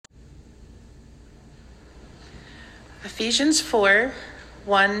Ephesians 4,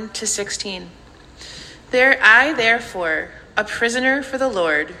 1-16. I, therefore, a prisoner for the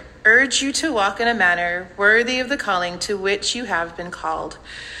Lord, urge you to walk in a manner worthy of the calling to which you have been called,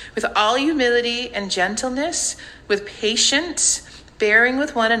 with all humility and gentleness, with patience, bearing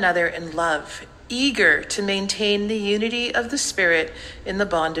with one another in love, eager to maintain the unity of the Spirit in the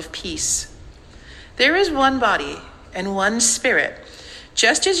bond of peace. There is one body and one Spirit,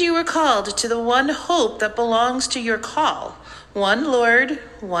 just as you were called to the one hope that belongs to your call, one Lord,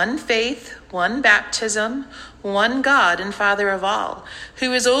 one faith, one baptism, one God and Father of all,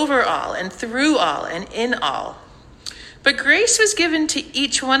 who is over all and through all and in all. But grace was given to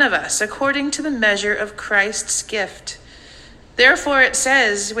each one of us according to the measure of Christ's gift. Therefore it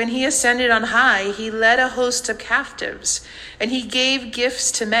says, when he ascended on high, he led a host of captives, and he gave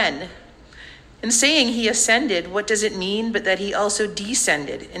gifts to men. In saying he ascended, what does it mean but that he also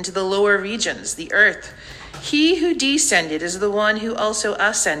descended into the lower regions, the earth? He who descended is the one who also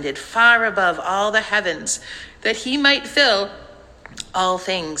ascended far above all the heavens, that he might fill all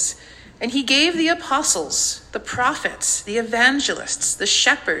things. And he gave the apostles, the prophets, the evangelists, the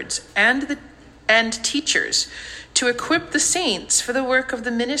shepherds, and teachers to equip the saints for the work of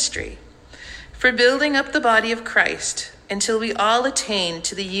the ministry, for building up the body of Christ, until we all attain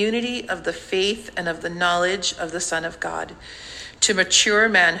to the unity of the faith and of the knowledge of the Son of God, to mature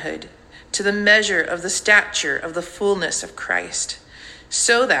manhood, to the measure of the stature of the fullness of Christ,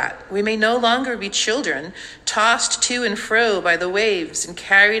 so that we may no longer be children, tossed to and fro by the waves and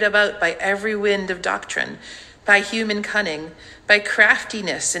carried about by every wind of doctrine, by human cunning, by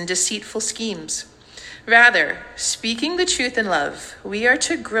craftiness and deceitful schemes. Rather, speaking the truth in love, we are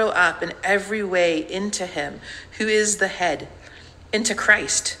to grow up in every way into him who is the head, into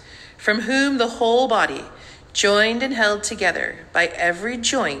Christ, from whom the whole body, joined and held together by every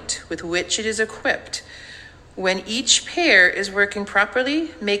joint with which it is equipped, when each pair is working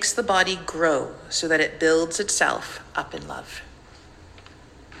properly, makes the body grow so that it builds itself up in love.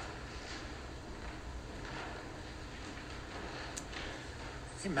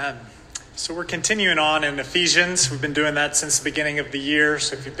 Amen. So we're continuing on in Ephesians. We've been doing that since the beginning of the year.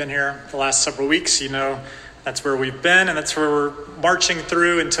 So if you've been here the last several weeks, you know that's where we've been, and that's where we're marching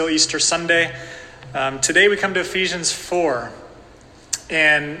through until Easter Sunday. Today we come to Ephesians 4,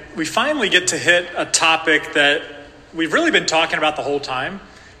 and we finally get to hit a topic that we've really been talking about the whole time.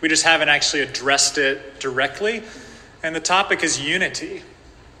 We just haven't actually addressed it directly, and the topic is unity.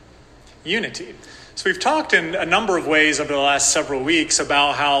 Unity. So we've talked in a number of ways over the last several weeks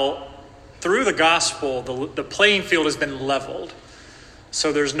about how through the gospel, the playing field has been leveled.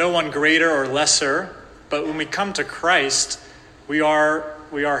 So there's no one greater or lesser, but when we come to Christ, we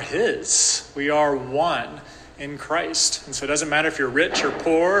are his. We are one in Christ. And so it doesn't matter if you're rich or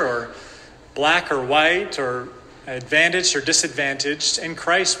poor or black or white or advantaged or disadvantaged. In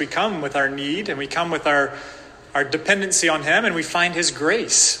Christ, we come with our need and we come with our dependency on him, and we find his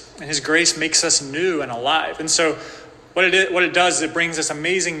grace. And his grace makes us new and alive. And so what it does is it brings us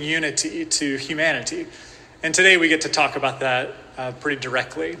amazing unity to humanity. And today we get to talk about that pretty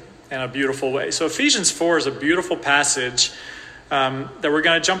directly in a beautiful way. So Ephesians 4 is a beautiful passage that we're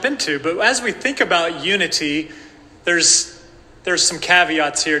going to jump into. But as we think about unity, there's some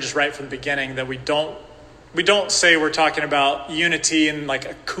caveats here just right from the beginning that we don't say we're talking about unity in like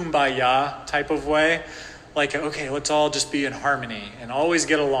a kumbaya type of way. Like, okay, let's all just be in harmony and always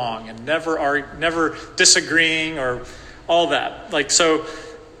get along and never disagreeing or all that. Like, so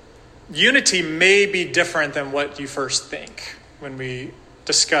unity may be different than what you first think when we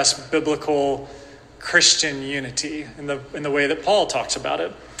discuss biblical Christian unity in the way that Paul talks about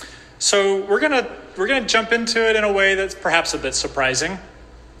it. So we're gonna jump into it in a way that's perhaps a bit surprising,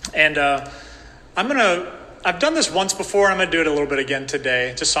 and I've done this once before. I'm gonna do it a little bit again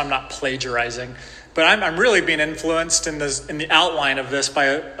today, just so I'm not plagiarizing. But I'm really being influenced in the outline of this by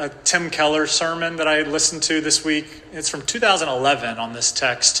a Tim Keller sermon that I listened to this week. It's from 2011 on this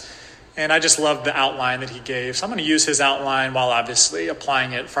text, and I just loved the outline that he gave. So I'm going to use his outline while obviously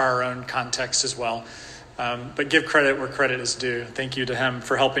applying it for our own context as well. But give credit where credit is due. Thank you to him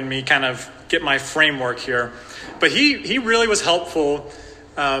for helping me kind of get my framework here. But he really was helpful,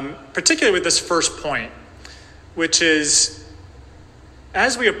 particularly with this first point, which is,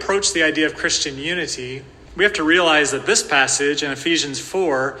 as we approach the idea of Christian unity, we have to realize that this passage in Ephesians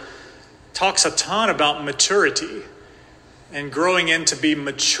 4 talks a ton about maturity and growing in to be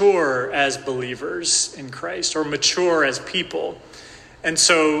mature as believers in Christ or mature as people. And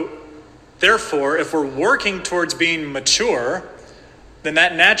so, therefore, if we're working towards being mature, then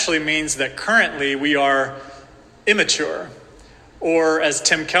that naturally means that currently we are immature. Or as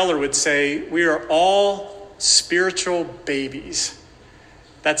Tim Keller would say, we are all spiritual babies.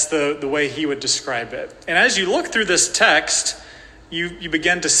 That's the way he would describe it. And as you look through this text, you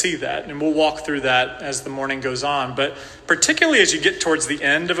begin to see that. And we'll walk through that as the morning goes on. But particularly as you get towards the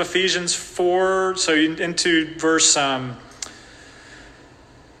end of Ephesians 4, so into verse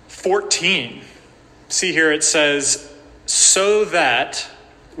 14. See here it says, so that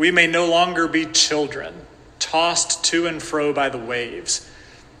we may no longer be children, tossed to and fro by the waves.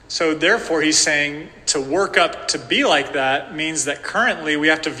 So therefore, he's saying to work up to be like that means that currently we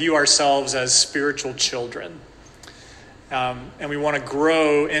have to view ourselves as spiritual children. And we want to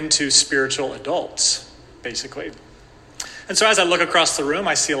grow into spiritual adults, basically. And so as I look across the room,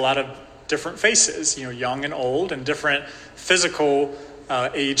 I see a lot of different faces, young and old, and different physical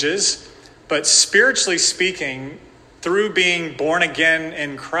ages. But spiritually speaking, through being born again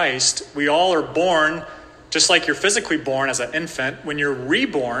in Christ, we all are born just like you're physically born as an infant. When you're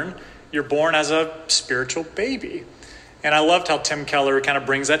reborn, you're born as a spiritual baby. And I loved how Tim Keller kind of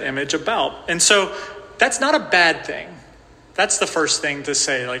brings that image about. And so that's not a bad thing. That's the first thing to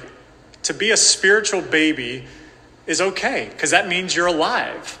say. Like, to be a spiritual baby is okay, because that means you're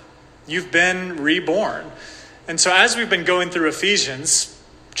alive. You've been reborn. And so as we've been going through Ephesians,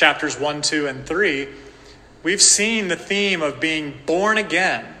 chapters 1, 2, and 3, we've seen the theme of being born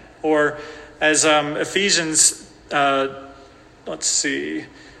again, or as Ephesians 2,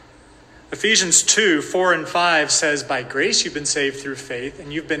 4, and 5 says, by grace you've been saved through faith,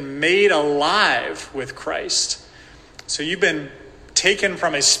 and you've been made alive with Christ. So you've been taken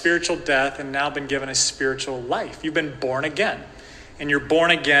from a spiritual death and now been given a spiritual life. You've been born again, and you're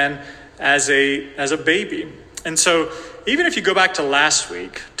born again as a baby. And so even if you go back to last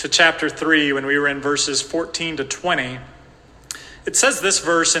week, to chapter 3, when we were in verses 14 to 20, it says this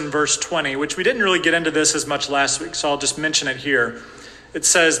verse in verse 20, which we didn't really get into this as much last week, so I'll just mention it here. It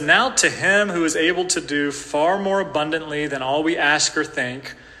says, now to him who is able to do far more abundantly than all we ask or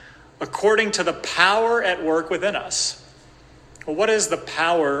think, according to the power at work within us. Well, what is the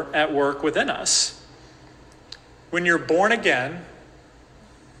power at work within us? When you're born again,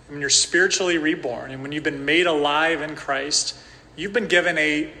 when you're spiritually reborn, and when you've been made alive in Christ, you've been given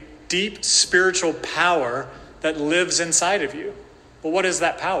a deep spiritual power that lives inside of you. Well, what is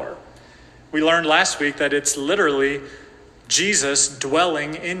that power? We learned last week that it's literally Jesus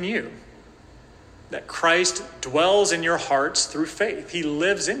dwelling in you. That Christ dwells in your hearts through faith. He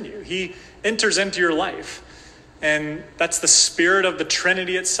lives in you. He enters into your life. And that's the spirit of the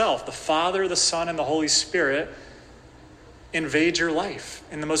Trinity itself. The Father, the Son, and the Holy Spirit invade your life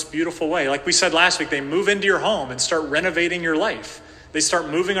in the most beautiful way. Like we said last week, they move into your home and start renovating your life. They start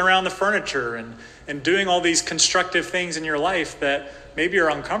moving around the furniture and doing all these constructive things in your life that maybe are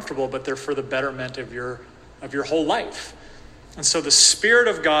uncomfortable, but they're for the betterment of your whole life. And so the Spirit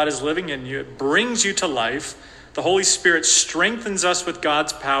of God is living in you. It brings you to life. The Holy Spirit strengthens us with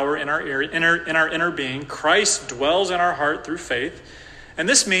God's power in our inner being. Christ dwells in our heart through faith. And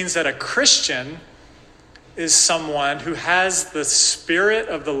this means that a Christian is someone who has the Spirit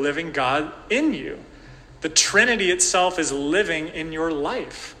of the living God in you. The Trinity itself is living in your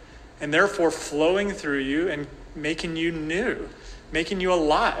life and therefore flowing through you and making you new, making you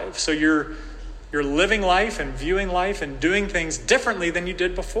alive. So you're living life and viewing life and doing things differently than you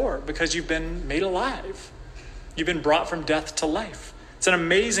did before because you've been made alive. You've been brought from death to life. It's an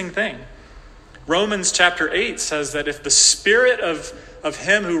amazing thing. Romans chapter 8 says that if the Spirit of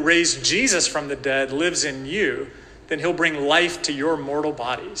him who raised Jesus from the dead lives in you, then he'll bring life to your mortal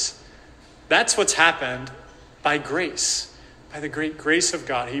bodies. That's what's happened by grace, by the great grace of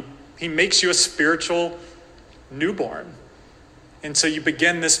God. He makes you a spiritual newborn. And so you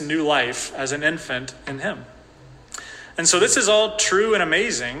begin this new life as an infant in him. And so this is all true and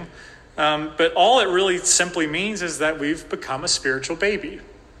amazing, but all it really simply means is that we've become a spiritual baby.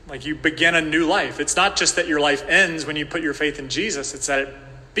 Like you begin a new life. It's not just that your life ends when you put your faith in Jesus, it's that it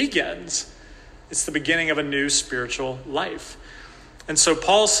begins. It's the beginning of a new spiritual life. And so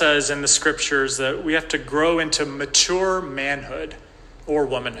Paul says in the scriptures that we have to grow into mature manhood, or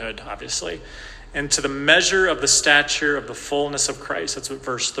womanhood, obviously, and to the measure of the stature of the fullness of Christ. That's what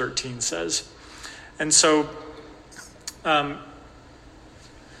verse 13 says. And so, again,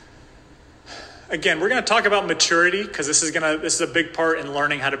 we're going to talk about maturity because this is a big part in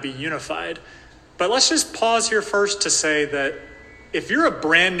learning how to be unified. But let's just pause here first to say that if you're a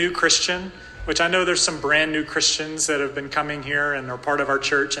brand new Christian, which I know there's some brand new Christians that have been coming here and are part of our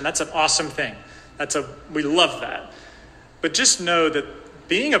church, and that's an awesome thing. We love that. But just know that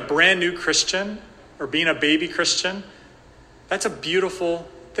being a brand new Christian or being a baby Christian, that's a beautiful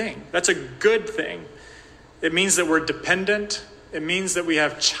thing. That's a good thing. It means that we're dependent It means that we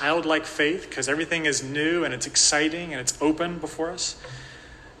have childlike faith because everything is new and it's exciting and it's open before us.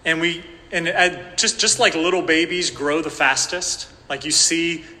 And just like little babies grow the fastest, like you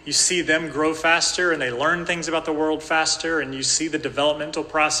see them grow faster and they learn things about the world faster and you see the developmental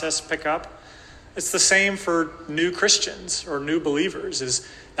process pick up. It's the same for new Christians or new believers.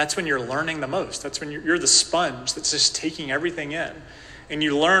 That's when you're learning the most. That's when you're the sponge that's just taking everything in. And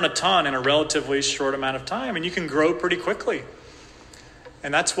you learn a ton in a relatively short amount of time and you can grow pretty quickly.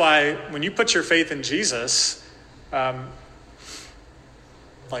 And that's why when you put your faith in Jesus,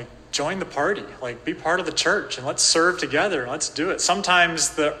 join the party, be part of the church and let's serve together. Let's do it. Sometimes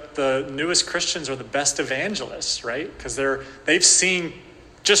the newest Christians are the best evangelists, right? Because they've seen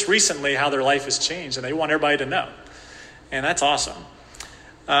just recently how their life has changed and they want everybody to know. And that's awesome.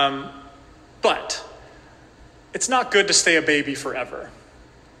 But it's not good to stay a baby forever,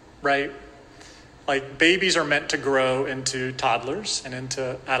 right? Like babies are meant to grow into toddlers and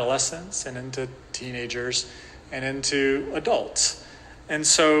into adolescents and into teenagers and into adults. And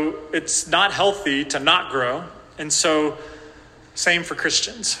so it's not healthy to not grow. And so same for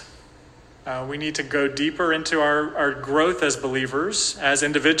Christians. We need to go deeper into our growth as believers, as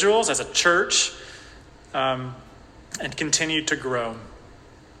individuals, as a church, and continue to grow.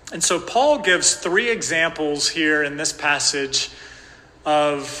 And so Paul gives 3 examples here in this passage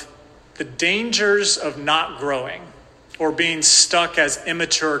of the dangers of not growing or being stuck as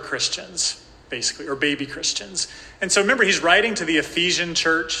immature Christians, basically, or baby Christians. And so remember, he's writing to the Ephesian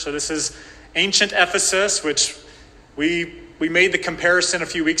church. So this is ancient Ephesus, which we made the comparison a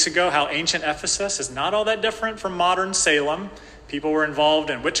few weeks ago, how ancient Ephesus is not all that different from modern Salem. People were involved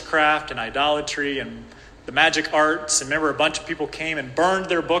in witchcraft and idolatry and the magic arts. And remember, a bunch of people came and burned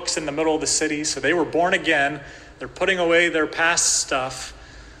their books in the middle of the city. So they were born again. They're putting away their past stuff.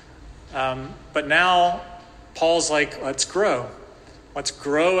 But now Paul's like, let's grow. Let's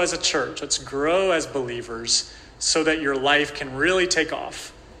grow as a church. Let's grow as believers so that your life can really take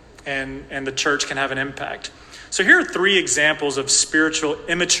off and the church can have an impact. So here are 3 examples of spiritual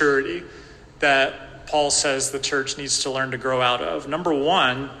immaturity that Paul says the church needs to learn to grow out of. Number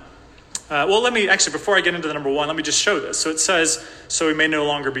 1, before I get into the number 1, let me just show this. So it says, so we may no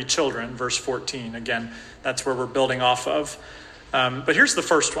longer be children, verse 14. Again, that's where we're building off of. But here's the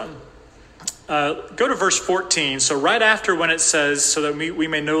first one. Go to verse 14. So right after when it says, so that we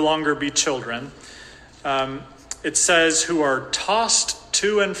may no longer be children, it says, who are tossed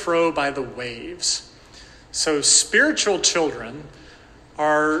to and fro by the waves. So spiritual children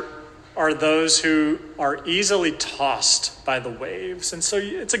are those who are easily tossed by the waves. And so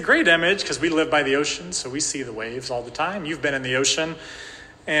it's a great image because we live by the ocean, so we see the waves all the time. You've been in the ocean,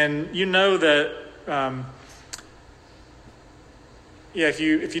 and you know that if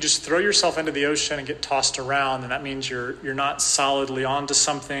you just throw yourself into the ocean and get tossed around, then that means you're not solidly onto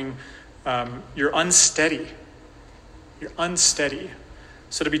something. You're unsteady. You're unsteady.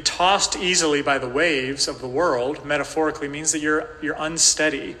 So to be tossed easily by the waves of the world, metaphorically, means that you're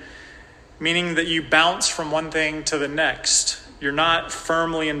unsteady, meaning that you bounce from one thing to the next. You're not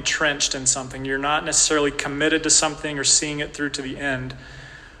firmly entrenched in something. You're not necessarily committed to something or seeing it through to the end.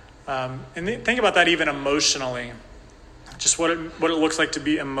 And think about that even emotionally. Just what it looks like to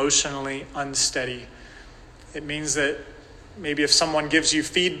be emotionally unsteady. It means that maybe if someone gives you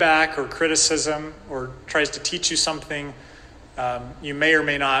feedback or criticism or tries to teach you something, you may or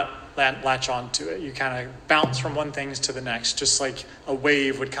may not latch on to it. You kind of bounce from one thing to the next, just like a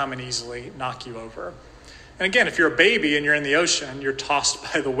wave would come and easily knock you over. And again, if you're a baby and you're in the ocean, you're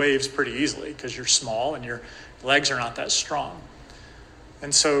tossed by the waves pretty easily because you're small and your legs are not that strong.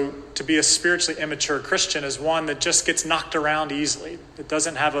 And so to be a spiritually immature Christian is one that just gets knocked around easily. It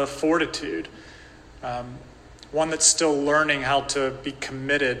doesn't have a fortitude. One that's still learning how to be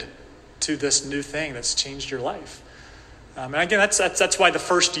committed to this new thing that's changed your life. And again, that's why the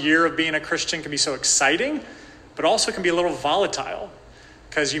first year of being a Christian can be so exciting, but also can be a little volatile.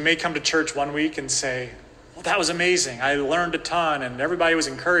 Because you may come to church one week and say, well, that was amazing. I learned a ton and everybody was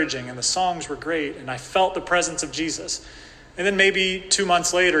encouraging and the songs were great and I felt the presence of Jesus. And then maybe 2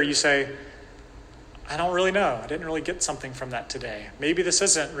 months later you say, I don't really know. I didn't really get something from that today. Maybe this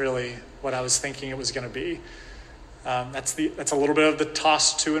isn't really what I was thinking it was going to be. That's a little bit of the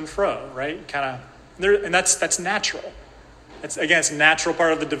toss to and fro, right? And that's natural. It's a natural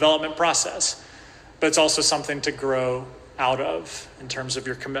part of the development process, but it's also something to grow out of in terms of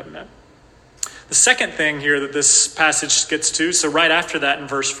your commitment. The second thing here that this passage gets to, so right after that in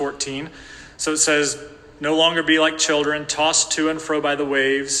verse 14, so it says, no longer be like children, tossed to and fro by the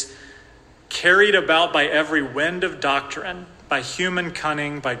waves, carried about by every wind of doctrine, by human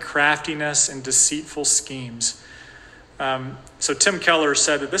cunning, by craftiness and deceitful schemes. So Tim Keller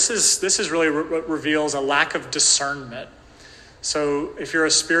said that this is really what reveals a lack of discernment. So if you're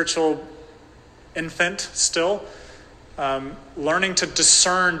a spiritual infant still, learning to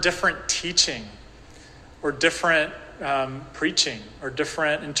discern different teaching or different preaching or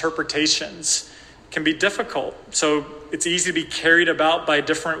different interpretations can be difficult. So it's easy to be carried about by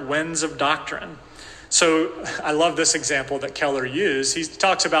different winds of doctrine. So I love this example that Keller used. He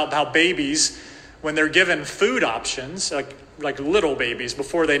talks about how babies, when they're given food options, like little babies,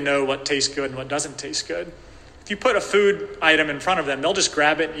 before they know what tastes good and what doesn't taste good, if you put a food item in front of them, they'll just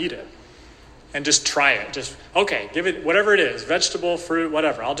grab it and eat it and just try it. Just, okay, give it whatever it is, vegetable, fruit,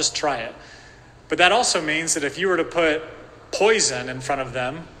 whatever, I'll just try it. But that also means that if you were to put poison in front of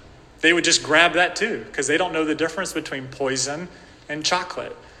them, they would just grab that too, because they don't know the difference between poison and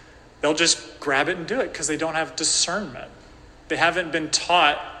chocolate. They'll just grab it and do it because they don't have discernment. They haven't been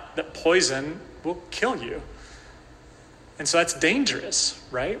taught that poison will kill you. And so that's dangerous,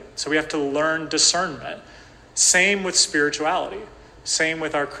 right? So we have to learn discernment. Same with spirituality. Same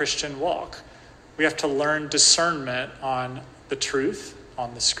with our Christian walk. We have to learn discernment on the truth,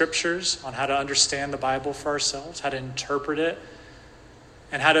 on the scriptures, on how to understand the Bible for ourselves, how to interpret it,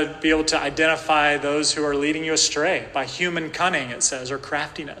 and how to be able to identify those who are leading you astray by human cunning, it says, or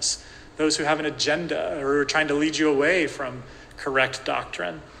craftiness. Those who have an agenda or are trying to lead you away from correct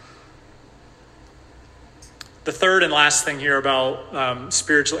doctrine. The third and last thing here about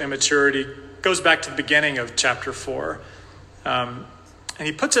spiritual immaturity goes back to the beginning of chapter 4. And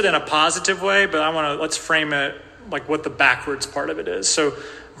he puts it in a positive way, but let's frame it like what the backwards part of it is. So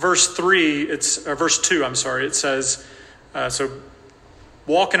verse 2, it says, so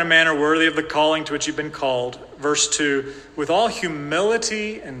walk in a manner worthy of the calling to which you've been called. Verse 2, with all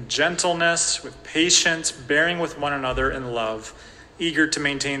humility and gentleness, with patience, bearing with one another in love, eager to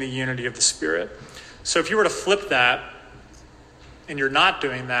maintain the unity of the Spirit. So if you were to flip that, and you're not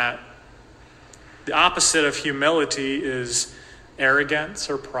doing that, the opposite of humility is arrogance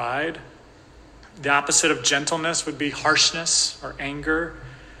or pride. The opposite of gentleness would be harshness or anger.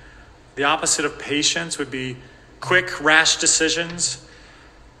 The opposite of patience would be quick, rash decisions.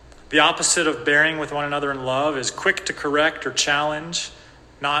 The opposite of bearing with one another in love is quick to correct or challenge,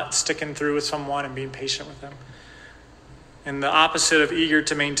 not sticking through with someone and being patient with them. And the opposite of eager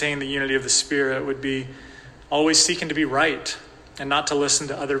to maintain the unity of the Spirit would be always seeking to be right and not to listen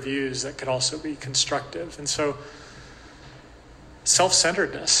to other views that could also be constructive. And so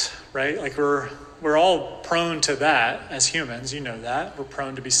self-centeredness, right? Like we're all prone to that as humans, you know that. We're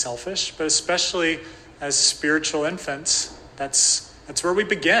prone to be selfish, but especially as spiritual infants, that's where we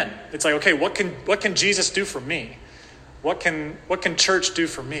begin. It's like, okay, what can Jesus do for me? What can church do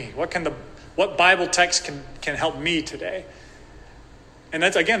for me? What Bible text can help me today? And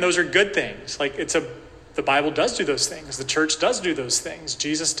that's, again, those are good things. Like the Bible does do those things. The church does do those things.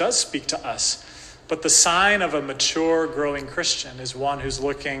 Jesus does speak to us. But the sign of a mature, growing Christian is one who's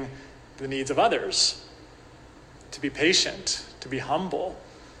looking at the needs of others, to be patient, to be humble,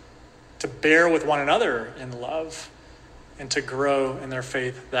 to bear with one another in love, and to grow in their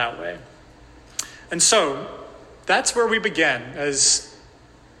faith that way. And so that's where we begin as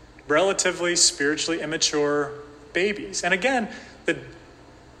relatively spiritually immature babies. And again,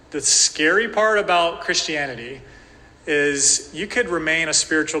 the scary part about Christianity is you could remain a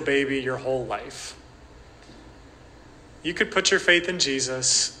spiritual baby your whole life. You could put your faith in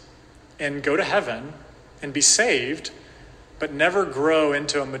Jesus and go to heaven and be saved, but never grow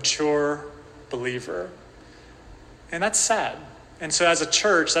into a mature believer. And that's sad. And so as a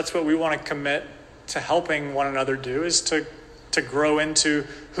church, that's what we want to commit to helping one another do, is to grow into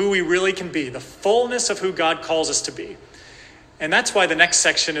who we really can be, the fullness of who God calls us to be. And that's why the next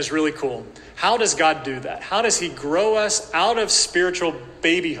section is really cool. How does God do that? How does he grow us out of spiritual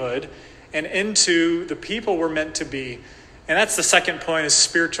babyhood and into the people we're meant to be? And that's the second point, is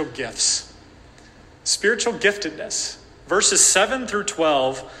spiritual gifts. Spiritual giftedness. Verses 7 through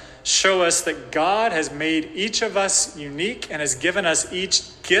 12 show us that God has made each of us unique and has given us each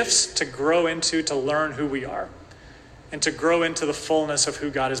gifts to grow into, to learn who we are, and to grow into the fullness of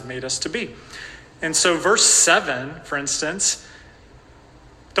who God has made us to be. And so verse 7, for instance,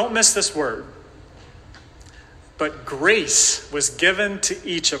 don't miss this word. But grace was given to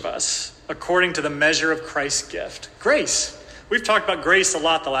each of us according to the measure of Christ's gift. Grace. We've talked about grace a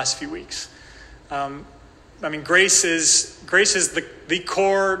lot the last few weeks. Grace is the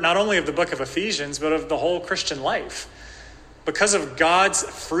core, not only of the book of Ephesians, but of the whole Christian life. Because of God's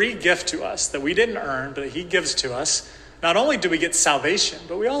free gift to us that we didn't earn, but that he gives to us, not only do we get salvation,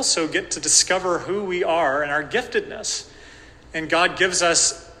 but we also get to discover who we are and our giftedness. And God gives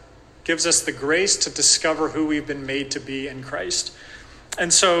us gives us the grace to discover who we've been made to be in Christ.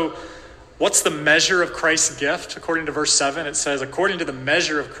 And so what's the measure of Christ's gift? According to verse 7, it says, according to the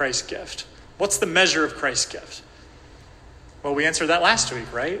measure of Christ's gift. What's the measure of Christ's gift? Well, we answered that last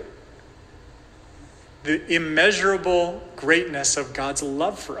week, right? The immeasurable greatness of God's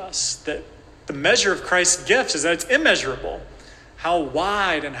love for us. That the measure of Christ's gifts is that it's immeasurable. How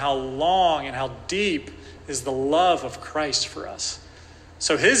wide and how long and how deep is the love of Christ for us.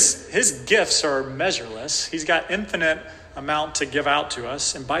 So his gifts are measureless. He's got infinite amount to give out to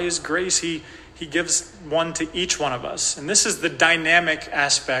us. And by his grace, he gives one to each one of us. And this is the dynamic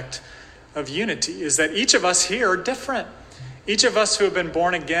aspect of unity, is that each of us here are different. Each of us who have been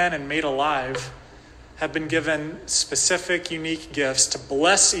born again and made alive have been given specific, unique gifts to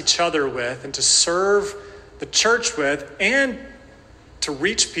bless each other with and to serve the church with and to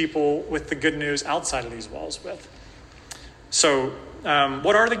reach people with the good news outside of these walls with. So,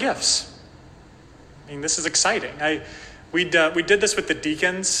 what are the gifts? I mean, this is exciting. We did this with the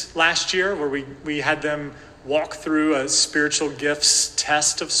deacons last year, where we had them walk through a spiritual gifts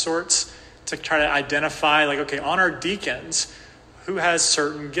test of sorts to try to identify, like, okay, on our deacons, who has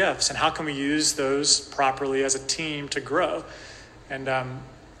certain gifts, and how can we use those properly as a team to grow? And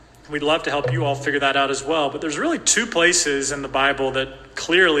we'd love to help you all figure that out as well. But there's really two places in the Bible that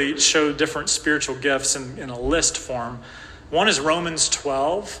clearly show different spiritual gifts in a list form. One is Romans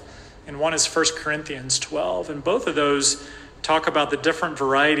 12, and one is 1 Corinthians 12. And both of those talk about the different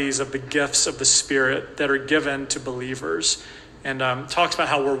varieties of the gifts of the Spirit that are given to believers. And talks about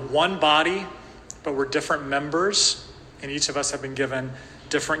how we're one body, but we're different members, and each of us have been given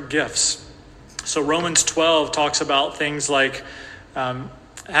different gifts. So Romans 12 talks about things like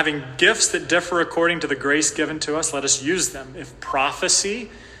having gifts that differ according to the grace given to us. Let us use them. If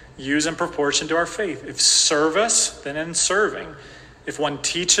prophecy, use in proportion to our faith. If service, then in serving. If one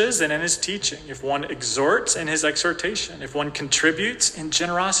teaches, then in his teaching. If one exhorts, in his exhortation. If one contributes, in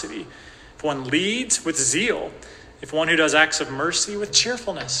generosity. If one leads, with zeal. If one who does acts of mercy, with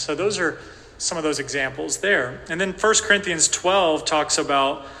cheerfulness. So those are some of those examples there. And then 1 Corinthians 12 talks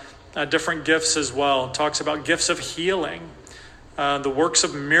about different gifts as well. It talks about gifts of healing, the works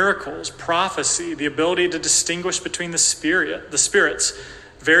of miracles, prophecy, the ability to distinguish between the spirits,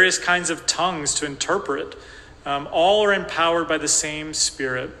 various kinds of tongues to interpret. All are empowered by the same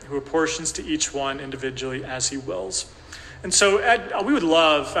Spirit, who apportions to each one individually as he wills. And so we would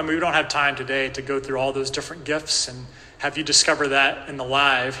love, we don't have time today to go through all those different gifts and have you discover that in the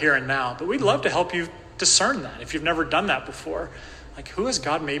live here and now. But we'd love to help you discern that if you've never done that before. Like, who has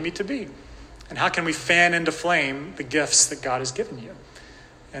God made me to be? And how can we fan into flame the gifts that God has given you?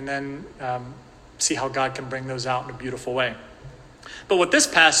 And then see how God can bring those out in a beautiful way. But what this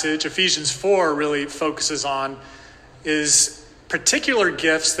passage, Ephesians 4, really focuses on is particular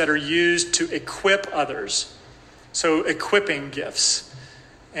gifts that are used to equip others. So equipping gifts.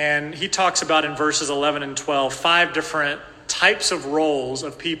 And he talks about in verses 11 and 12, 5 different types of roles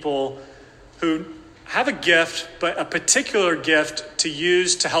of people who have a gift, but a particular gift to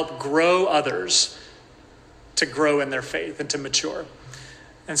use to help grow others, to grow in their faith and to mature.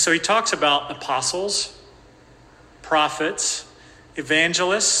 And so he talks about apostles, prophets,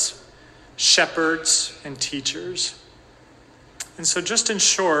 evangelists, shepherds, and teachers. And so just in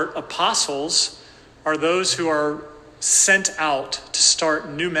short, apostles are those who are sent out to start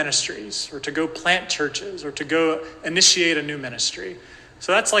new ministries or to go plant churches or to go initiate a new ministry.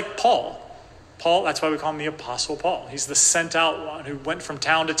 So that's like Paul. That's why we call him the Apostle Paul. He's the sent out one who went from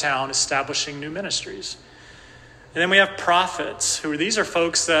town to town establishing new ministries. And then we have prophets, these are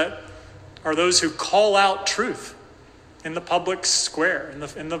folks that are those who call out truth in the public square,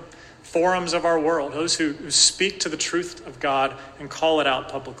 in the forums of our world, those who speak to the truth of God and call it out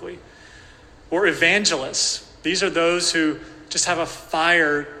publicly. Or evangelists. These are those who just have a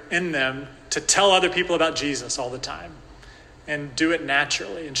fire in them to tell other people about Jesus all the time and do it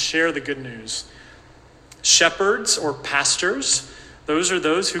naturally and share the good news. Shepherds or pastors, those are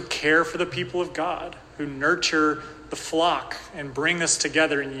those who care for the people of God, who nurture the flock and bring us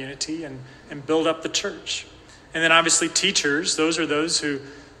together in unity and build up the church. And then obviously teachers, those are those who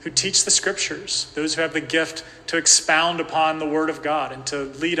teach the scriptures, those who have the gift to expound upon the word of God and to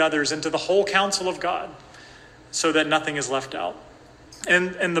lead others into the whole counsel of God so that nothing is left out.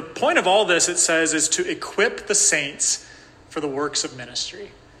 And the point of all this, it says, is to equip the saints for the works of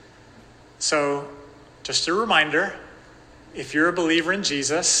ministry. So just a reminder, if you're a believer in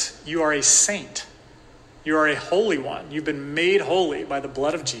Jesus, you are a saint. You are a holy one. You've been made holy by the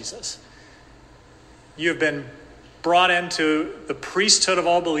blood of Jesus. You have been brought into the priesthood of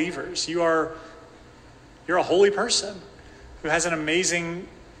all believers. You're a holy person who has an amazing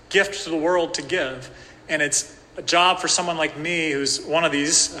gift to the world to give. And it's a job for someone like me, who's one of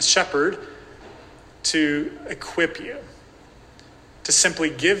these, a shepherd, to equip you, to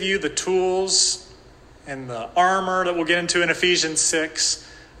simply give you the tools and the armor that we'll get into in Ephesians 6,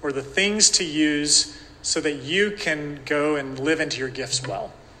 or the things to use so that you can go and live into your gifts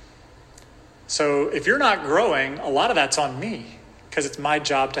well. So if you're not growing, a lot of that's on me, because it's my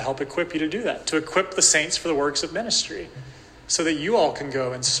job to help equip you to do that, to equip the saints for the works of ministry, so that you all can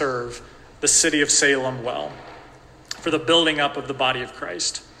go and serve the city of Salem well, for the building up of the body of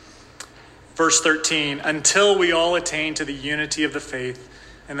Christ. Verse 13, until we all attain to the unity of the faith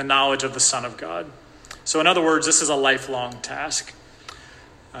and the knowledge of the Son of God. So in other words, this is a lifelong task.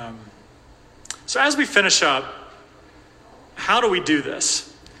 So as we finish up, how do we do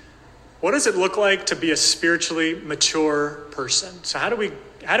this? What does it look like to be a spiritually mature person? So how do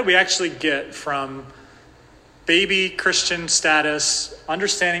we actually get from baby Christian status,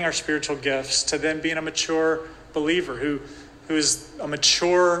 understanding our spiritual gifts, to then being a mature believer who is a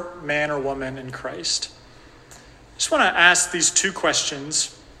mature man or woman in Christ? I just want to ask these two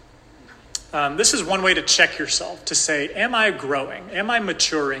questions. This is one way to check yourself, to say, am I growing? Am I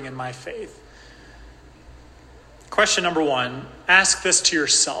maturing in my faith? Question number one, ask this to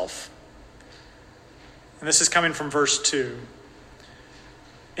yourself. And this is coming from verse 2.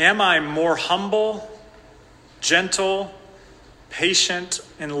 Am I more humble, gentle, patient,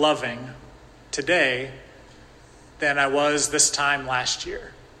 and loving today than I was this time last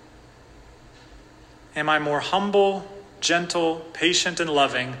year? Am I more humble, gentle, patient, and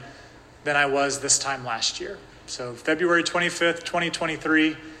loving than I was this time last year? So February 25th,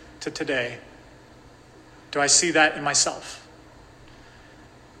 2023 to today. Do I see that in myself?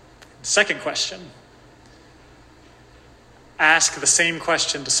 Second question. Ask the same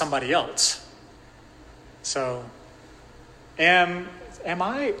question to somebody else. So, am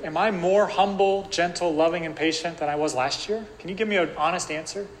I more humble, gentle, loving, and patient than I was last year? Can you give me an honest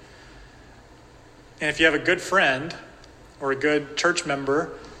answer? And if you have a good friend or a good church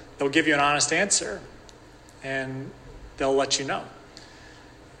member, they'll give you an honest answer, and they'll let you know.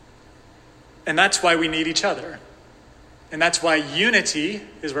 And that's why we need each other. And that's why unity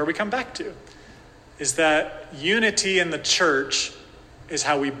is where we come back to. Is that unity in the church is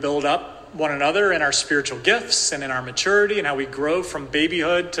how we build up one another in our spiritual gifts and in our maturity, and how we grow from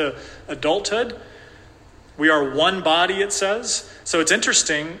babyhood to adulthood. We are one body, it says. So it's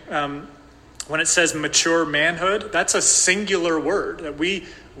interesting, when it says mature manhood, that's a singular word. That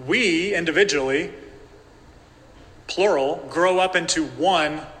we individually, plural, grow up into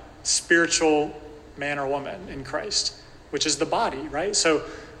one spiritual man or woman in Christ, which is the body, right? So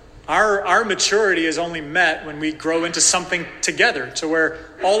our maturity is only met when we grow into something together, to where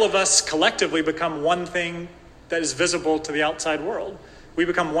all of us collectively become one thing that is visible to the outside world. We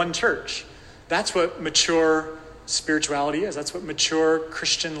become one church. That's what mature spirituality is. That's what mature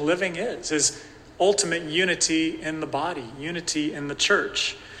Christian living is ultimate unity in the body, unity in the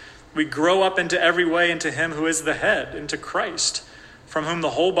church. We grow up into every way into him who is the head, into Christ, from whom the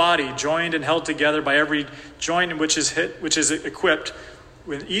whole body, joined and held together by every joint in which is equipped,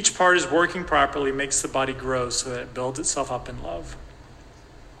 when each part is working properly, makes the body grow so that it builds itself up in love.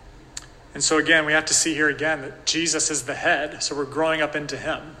 And so again, we have to see here again that Jesus is the head, so we're growing up into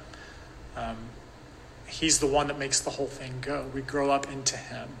him. He's the one that makes the whole thing go. We grow up into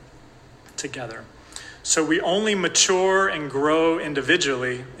him together. So we only mature and grow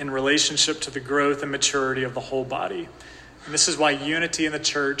individually in relationship to the growth and maturity of the whole body. And this is why unity in the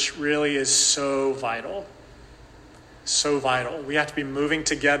church really is so vital. So vital. We have to be moving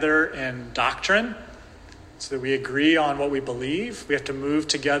together in doctrine so that we agree on what we believe. We have to move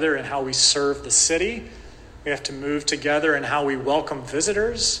together in how we serve the city. We have to move together in how we welcome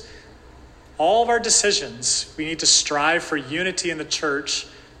visitors. All of our decisions, we need to strive for unity in the church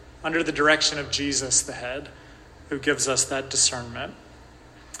under the direction of Jesus, the head, who gives us that discernment.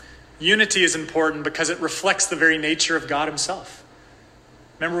 Unity is important because it reflects the very nature of God himself.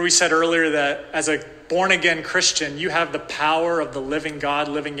 Remember we said earlier that as a born-again Christian, you have the power of the living God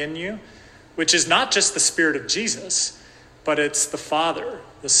living in you, which is not just the Spirit of Jesus, but it's the Father,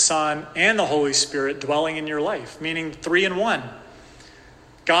 the Son, and the Holy Spirit dwelling in your life, meaning 3 in 1.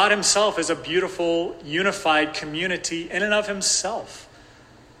 God himself is a beautiful, unified community in and of himself.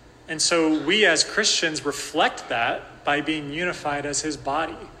 And so we as Christians reflect that by being unified as his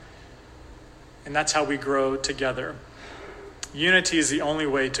body. And that's how we grow together. Unity is the only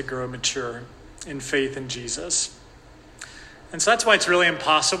way to grow mature in faith in Jesus. And so that's why it's really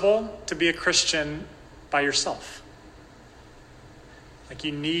impossible to be a Christian by yourself. Like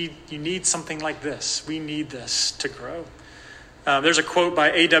you need something like this. We need this to grow. There's a quote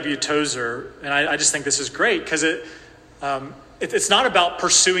by A.W. Tozer, and I just think this is great because it's not about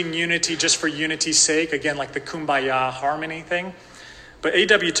pursuing unity just for unity's sake, again, like the kumbaya harmony thing. But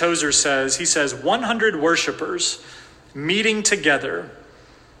A.W. Tozer says, 100 worshipers meeting together,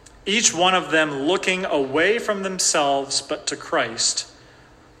 each one of them looking away from themselves but to Christ,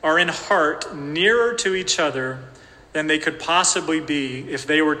 are in heart nearer to each other than they could possibly be if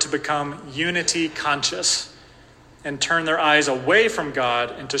they were to become unity conscious and turn their eyes away from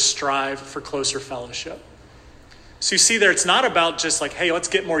God and to strive for closer fellowship. So you see there, it's not about just like, hey, let's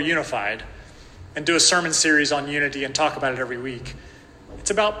get more unified and do a sermon series on unity and talk about it every week. It's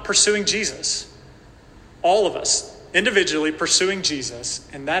about pursuing Jesus. All of us individually pursuing Jesus,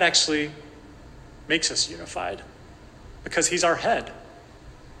 and that actually makes us unified because he's our head.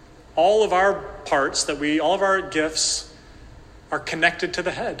 All of our parts all of our gifts are connected to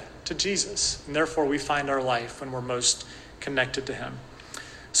the head, to Jesus. And therefore we find our life when we're most connected to him.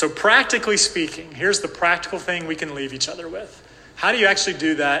 So practically speaking, here's the practical thing we can leave each other with. How do you actually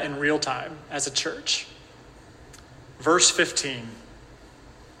do that in real time as a church? Verse 15.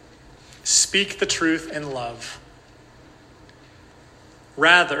 Speak the truth in love.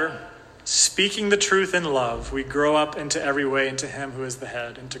 Rather, speaking the truth in love, we grow up into every way into him who is the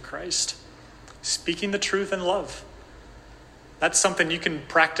head, into Christ. Speaking the truth in love. That's something you can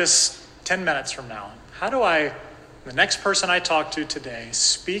practice 10 minutes from now. How do the next person I talk to today,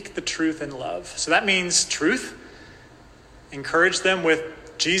 speak the truth in love? So that means truth. Encourage them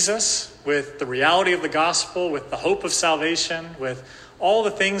with Jesus, with the reality of the gospel, with the hope of salvation, with all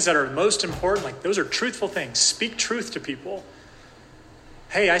the things that are most important. Like those are truthful things. Speak truth to people.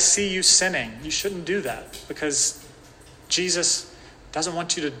 Hey, I see you sinning. You shouldn't do that because Jesus doesn't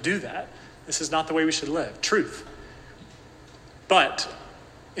want you to do that. This is not the way we should live. Truth. But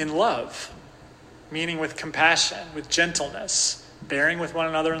in love, meaning with compassion, with gentleness, bearing with one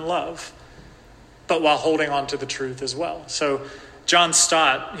another in love, but while holding on to the truth as well. So John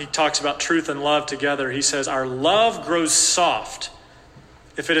Stott, he talks about truth and love together. He says, our love grows soft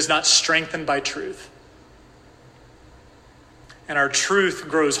if it is not strengthened by truth. And our truth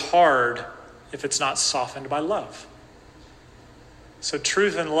grows hard if it's not softened by love. So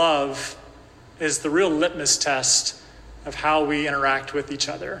truth and love is the real litmus test of how we interact with each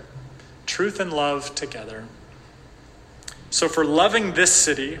other. Truth and love together. So for loving this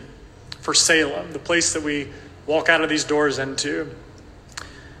city, for Salem, the place that we walk out of these doors into,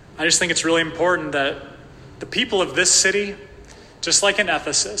 I just think it's really important that the people of this city, just like in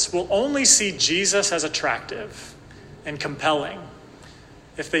Ephesus, will only see Jesus as attractive and compelling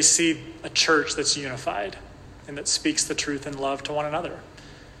if they see a church that's unified and that speaks the truth in love to one another.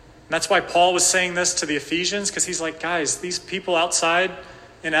 And that's why Paul was saying this to the Ephesians, because he's like, guys, these people outside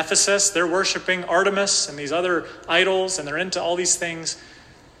in Ephesus, they're worshiping Artemis and these other idols, and they're into all these things.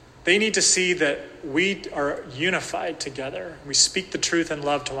 They need to see that we are unified together. We speak the truth in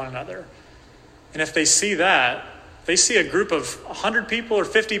love to one another. And if they see that, they see a group of 100 people or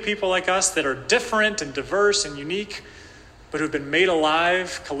 50 people like us that are different and diverse and unique, but who've been made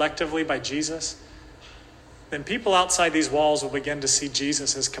alive collectively by Jesus, then people outside these walls will begin to see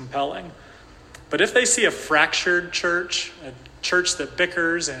Jesus as compelling. But if they see a fractured church, a church that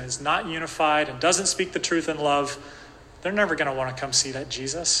bickers and is not unified and doesn't speak the truth in love, they're never going to want to come see that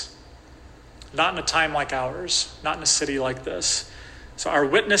Jesus. Not in a time like ours, not in a city like this. So our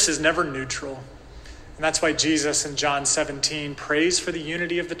witness is never neutral. And that's why Jesus in John 17 prays for the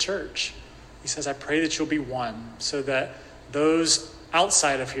unity of the church. He says, I pray that you'll be one so that those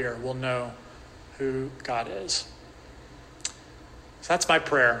outside of here will know who God is. So that's my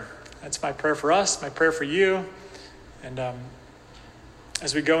prayer. That's my prayer for us, my prayer for you. And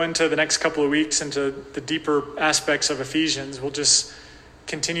as we go into the next couple of weeks into the deeper aspects of Ephesians, we'll just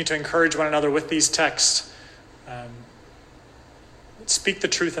continue to encourage one another with these texts. Speak the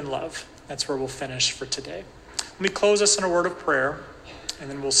truth in love. That's where we'll finish for today. Let me close us in a word of prayer, and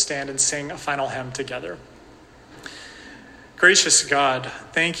then we'll stand and sing a final hymn together. Gracious God,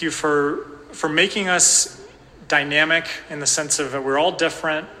 thank you for making us dynamic in the sense of we're all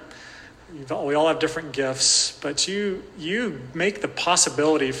different. We all have different gifts, but you make the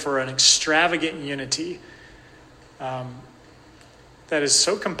possibility for an extravagant unity that is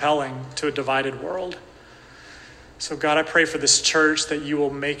so compelling to a divided world. So God, I pray for this church that you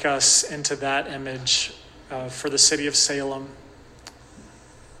will make us into that image for the city of Salem,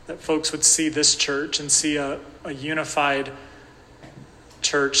 that folks would see this church and see a unified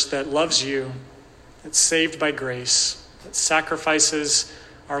church that loves you, that's saved by grace, that sacrifices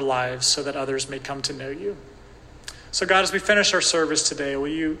our lives so that others may come to know you. So God, as we finish our service today, will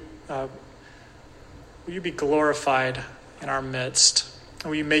you be glorified in our midst. And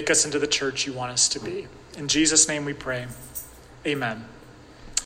will you make us into the church you want us to be? In Jesus' name we pray. Amen.